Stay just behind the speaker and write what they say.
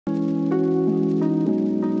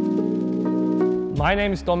My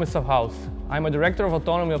name is Tomislav. I'm a director of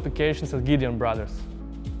autonomy applications at Gideon Brothers.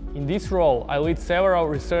 In this role, I lead several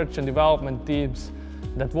research and development teams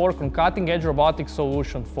that work on cutting-edge robotic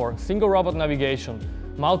solutions for single robot navigation,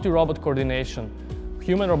 multi-robot coordination,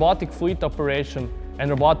 human-robotic fleet operation,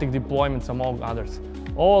 and robotic deployments, among others.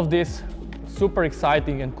 All of this super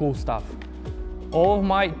exciting and cool stuff. All of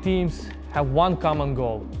my teams have one common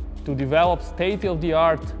goal: to develop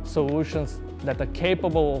state-of-the-art solutions that are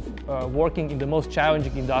capable of working in the most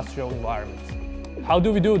challenging industrial environments. How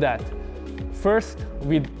do we do that? First,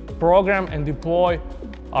 we program and deploy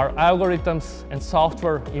our algorithms and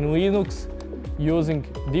software in Linux using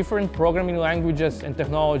different programming languages and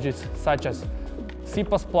technologies such as C++,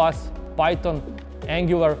 Python,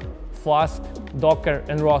 Angular, Flask, Docker,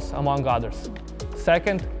 and ROS, among others.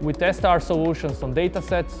 Second, we test our solutions on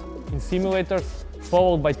datasets, in simulators,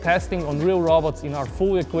 followed by testing on real robots in our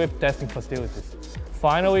fully equipped testing facilities.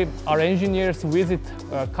 Finally, our engineers visit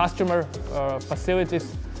customer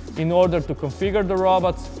facilities in order to configure the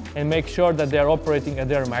robots and make sure that they are operating at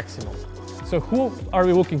their maximum. So who are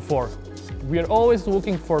we looking for? We are always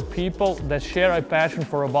looking for people that share a passion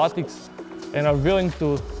for robotics and are willing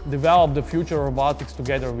to develop the future of robotics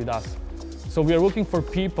together with us. So we are looking for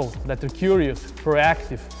people that are curious,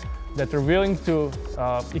 proactive, that are willing to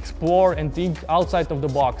explore and think outside of the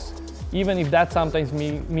box, even if that sometimes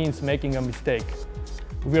means making a mistake.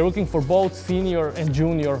 We are looking for both senior and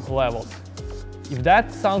junior levels. If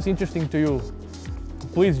that sounds interesting to you,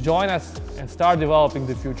 please join us and start developing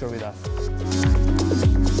the future with us.